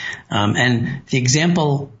anything. And the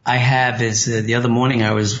example I have is the other morning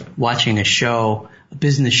I was watching a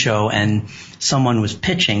business show, and someone was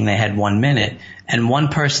pitching. They had 1 minute, and one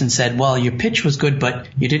person said, well, your pitch was good, but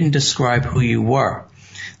you didn't describe who you were.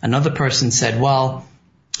 Another person said, well,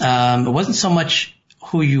 it wasn't so much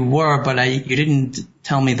who you were, but you didn't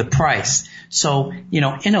tell me the price. So, in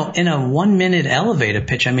a 1 minute elevator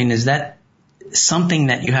pitch, I mean, is that something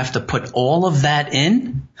that you have to put all of that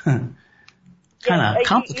in? Kind of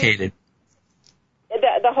complicated.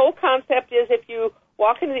 The whole concept is, if you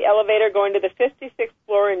walk into the elevator going to the 56th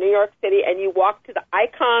floor in New York City, and you walk to the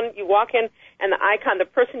icon, you walk in, and the icon, the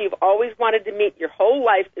person you've always wanted to meet your whole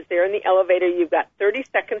life, is there in the elevator. You've got 30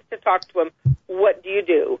 seconds to talk to him. What do?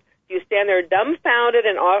 Do you stand there dumbfounded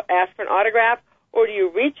and ask for an autograph, or do you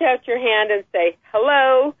reach out your hand and say,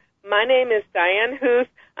 hello, my name is Diane Huth.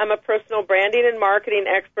 I'm a personal branding and marketing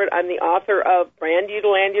expert. I'm the author of Brand You to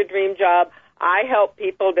Land Your Dream Job. I help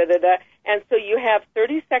people, da-da-da. And so you have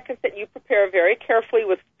 30 seconds that you prepare very carefully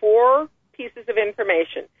with 4 pieces of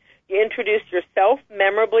information. You introduce yourself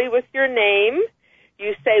memorably with your name.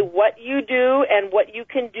 You say what you do and what you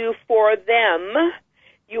can do for them.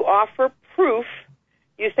 You offer proof.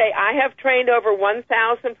 You say, I have trained over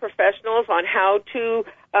 1,000 professionals on how to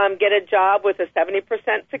get a job with a 70%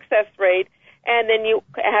 success rate. And then you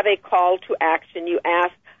have a call to action. You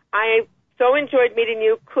ask, I so enjoyed meeting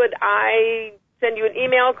you. Could I send you an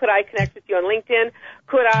email? Could I connect with you on LinkedIn?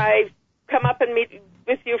 Could I come up and meet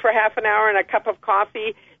with you for half an hour and a cup of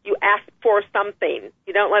coffee? You ask for something.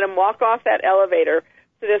 You don't let them walk off that elevator.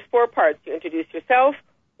 So there's 4 parts. You introduce yourself,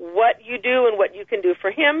 what you do and what you can do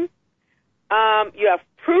for him. You have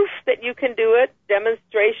proof that you can do it,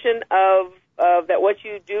 demonstration of that what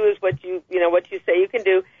you do is what you say you can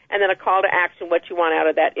do, and then a call to action, what you want out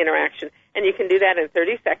of that interaction. And you can do that in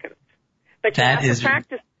 30 seconds. But you have to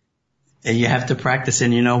practice. And you have to practice.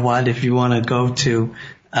 And you know what? If you want to go to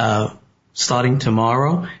starting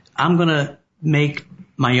tomorrow, I'm going to make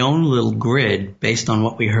my own little grid based on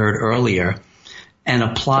what we heard earlier. and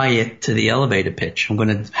apply it to the elevator pitch. I'm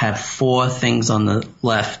going to have 4 things on the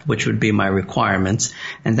left, which would be my requirements,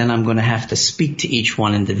 and then I'm going to have to speak to each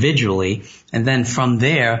one individually, and then from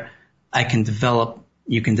there,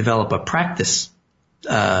 you can develop a practice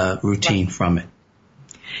routine from it.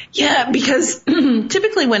 Yeah, because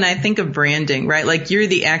typically when I think of branding, right, like you're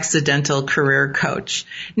the accidental career coach.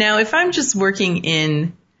 Now, if I'm just working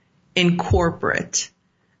in corporate,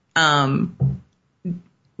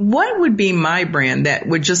 what would be my brand that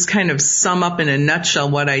would just kind of sum up in a nutshell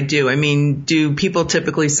what I do? I mean, do people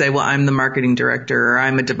typically say, well, I'm the marketing director, or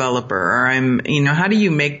I'm a developer, or how do you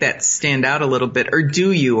make that stand out a little bit? Or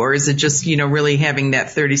do you? Or is it just, really having that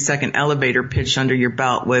 30-second elevator pitch under your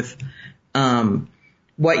belt with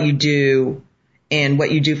what you do and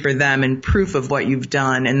what you do for them and proof of what you've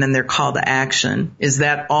done, and then their call to action? Is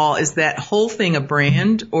that all? Is that whole thing a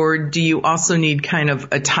brand, or do you also need kind of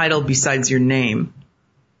a title besides your name?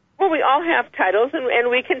 Well, we all have titles,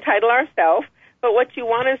 and we can title ourselves, but what you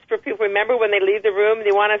want is for people, remember when they leave the room,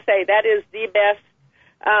 they want to say, that is the best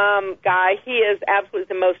guy. He is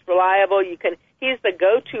absolutely the most reliable. He's the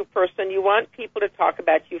go-to person. You want people to talk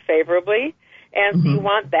about you favorably, and so you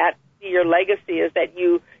want that to be your legacy, is that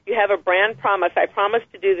you have a brand promise. I promise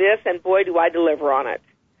to do this, and boy, do I deliver on it.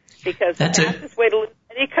 Because the fastest way to lose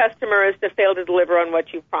any customer is to fail to deliver on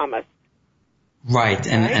what you promised. Right,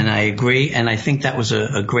 and I agree, and I think that was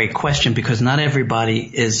a great question, because not everybody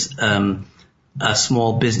is a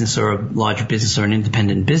small business or a large business or an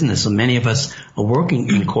independent business. So many of us are working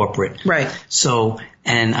in corporate. Right. So,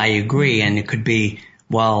 and I agree, and it could be,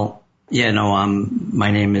 well, my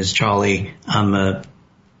name is Charlie, I'm a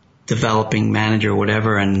developing manager or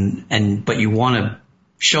whatever, but you want to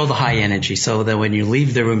show the high energy so that when you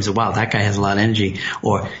leave the room, you say, wow, that guy has a lot of energy,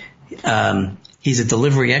 or he's a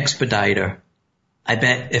delivery expediter. I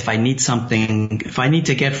bet if I need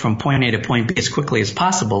to get from point A to point B as quickly as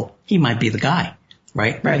possible, he might be the guy,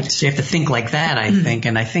 right? Right. So you have to think like that, I think.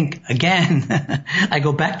 And I think, again, I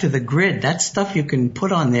go back to the grid. That's stuff you can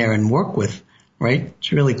put on there and work with, right?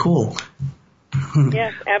 It's really cool.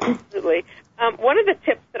 Yes, absolutely. One of the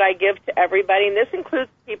tips that I give to everybody, and this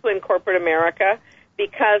includes people in corporate America,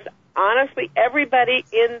 because honestly, everybody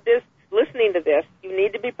in this, listening to this, you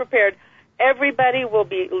need to be prepared. Everybody will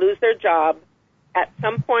lose their job at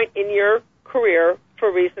some point in your career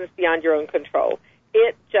for reasons beyond your own control.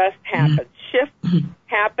 It just happens. Shift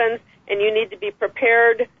happens, and you need to be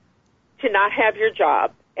prepared to not have your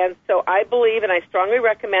job. And so I believe, and I strongly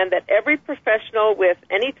recommend, that every professional with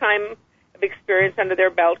any time of experience under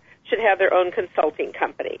their belt should have their own consulting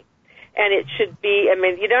company. And it should be,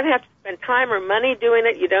 you don't have to spend time or money doing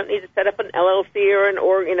it. You don't need to set up an LLC or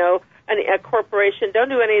a corporation. Don't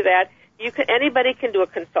do any of that. Anybody can do a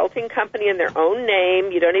consulting company in their own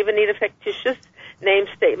name. You don't even need a fictitious name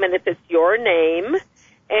statement if it's your name.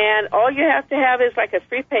 And all you have to have is like a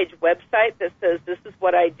 3-page website that says, this is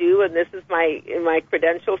what I do and this is my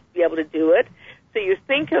credentials to be able to do it. So you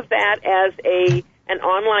think of that as an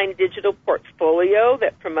online digital portfolio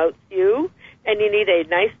that promotes you. And you need a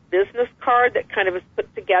nice business card that kind of is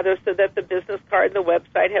put together so that the business card and the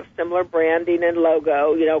website have similar branding and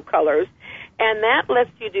logo, colors. And that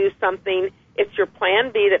lets you do something. It's your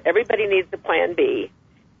plan B, that everybody needs a plan B.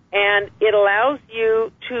 And it allows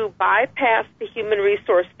you to bypass the human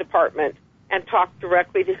resource department and talk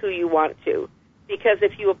directly to who you want to. Because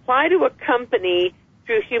if you apply to a company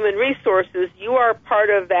through human resources, you are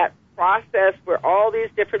part of that process where all these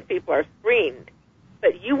different people are screened.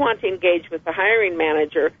 But you want to engage with the hiring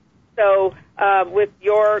manager. So with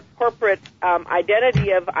your corporate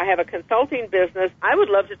identity of, I have a consulting business, I would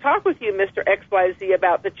love to talk with you, Mr. XYZ,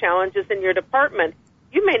 about the challenges in your department.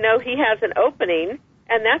 You may know he has an opening,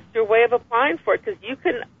 and that's your way of applying for it, because you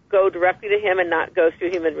can go directly to him and not go through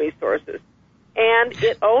human resources. And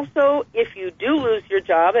it also, if you do lose your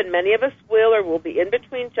job, and many of us will or will be in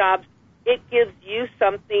between jobs, it gives you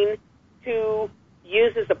something to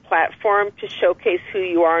use as a platform to showcase who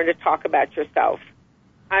you are and to talk about yourself.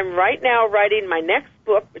 I'm right now writing my next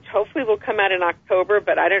book, which hopefully will come out in October,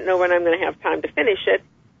 but I don't know when I'm going to have time to finish it.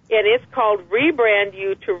 And it's called Rebrand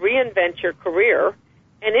You to Reinvent Your Career.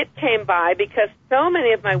 And it came by because so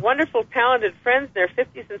many of my wonderful, talented friends in their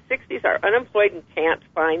 50s and 60s are unemployed and can't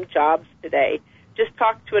find jobs today. Just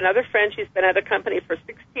talked to another friend. She's been at a company for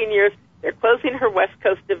 16 years. They're closing her West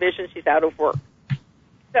Coast division. She's out of work.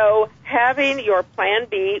 So having your plan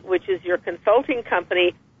B, which is your consulting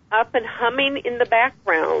company, up and humming in the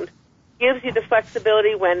background gives you the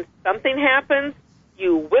flexibility when something happens,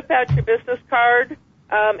 you whip out your business card,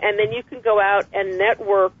 and then you can go out and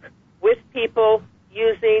network with people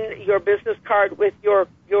using your business card with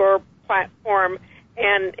your platform.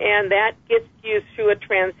 and that gets you through a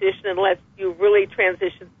transition and lets you really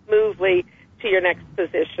transition smoothly to your next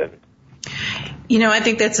position. You know, I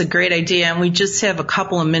think that's a great idea, and we just have a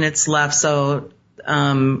couple of minutes left, so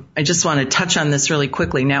I just want to touch on this really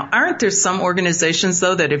quickly. Now, aren't there some organizations,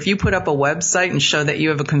 though, that if you put up a website and show that you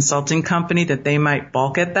have a consulting company, that they might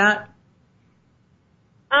balk at that?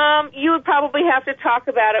 You would probably have to talk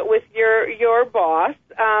about it with your boss.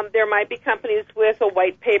 There might be companies with a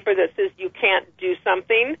white paper that says you can't do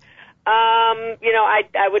something.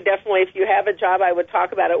 I would definitely, if you have a job, I would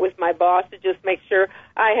talk about it with my boss to just make sure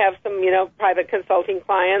I have some, private consulting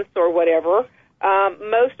clients or whatever.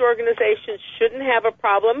 Most organizations shouldn't have a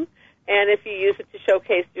problem, and if you use it to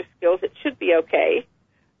showcase your skills, it should be okay.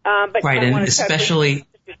 But right, and especially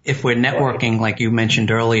if we're networking, like you mentioned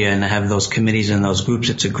earlier, and have those committees and those groups,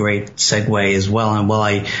 it's a great segue as well. And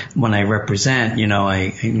when I represent,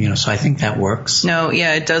 so I think that works. No,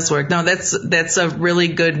 yeah, it does work. No, that's a really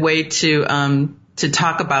good way to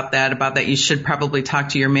talk about that you should probably talk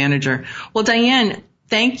to your manager. Well, Diane,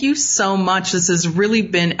 thank you so much. This has really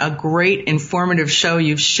been a great informative show.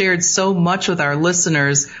 You've shared so much with our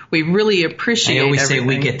listeners. We really appreciate it. I always say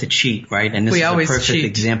we get to cheat, right? And this is a perfect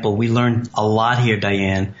example. We learned a lot here,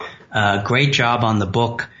 Diane. Great job on the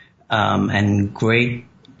book, and great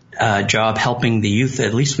job helping the youth.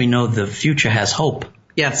 At least we know the future has hope.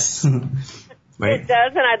 Yes. Right. It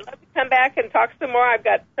does, and I'd love to come back and talk some more. I've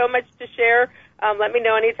got so much to share. Let me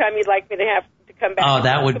know anytime you'd like me to come back. Oh,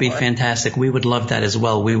 that would be fantastic. We would love that as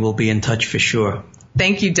well. We will be in touch for sure.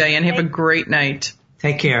 Thank you, Diane. Have a great night.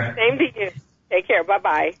 Take care. Same to you. Take care.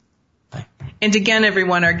 Bye-bye. Bye. And again,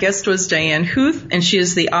 everyone, our guest was Diane Huth, and she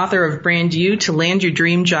is the author of Brand You to Land Your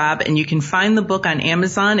Dream Job. And you can find the book on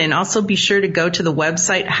Amazon. And also be sure to go to the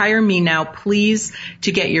website, Hire Me Now, please,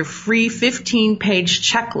 to get your free 15-page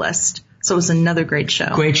checklist. So it was another great show.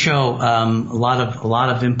 Great show. A lot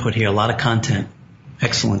of input here, a lot of content.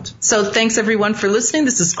 Excellent. So thanks, everyone, for listening.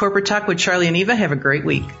 This is Corporate Talk with Charlie and Eva. Have a great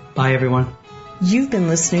week. Bye, everyone. You've been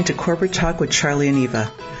listening to Corporate Talk with Charlie and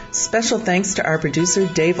Eva. Special thanks to our producer,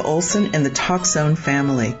 Dave Olson, and the TalkZone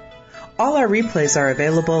family. All our replays are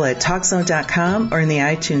available at TalkZone.com or in the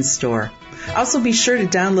iTunes Store. Also, be sure to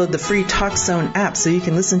download the free TalkZone app so you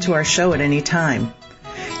can listen to our show at any time.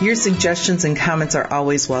 Your suggestions and comments are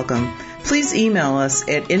always welcome. Please email us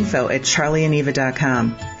at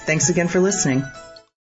info@charlieandeva.com. Thanks again for listening.